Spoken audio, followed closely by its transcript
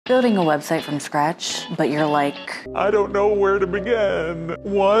building a website from scratch, but you're like, I don't know where to begin.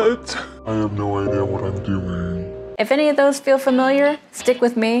 What? I have no idea what I'm doing. If any of those feel familiar, stick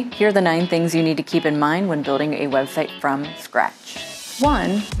with me. Here are the 9 things you need to keep in mind when building a website from scratch.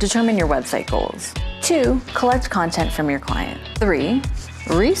 1. Determine your website goals. 2. Collect content from your client. 3.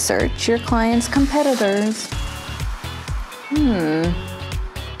 Research your client's competitors.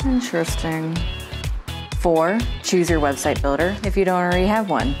 Interesting. 4. Choose your website builder if you don't already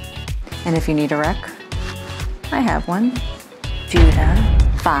have one. And if you need a rec, I have one. Judah.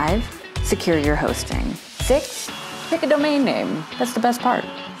 5. Secure your hosting. 6. Pick a domain name. That's the best part.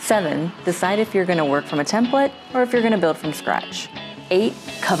 7. Decide if you're going to work from a template or if you're going to build from scratch. 8.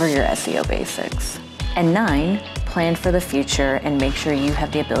 Cover your SEO basics. And 9. Plan for the future and make sure you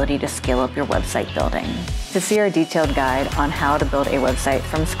have the ability to scale up your website building. To see our detailed guide on how to build a website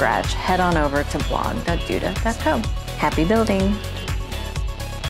from scratch, head on over to blog.judah.co. Happy building!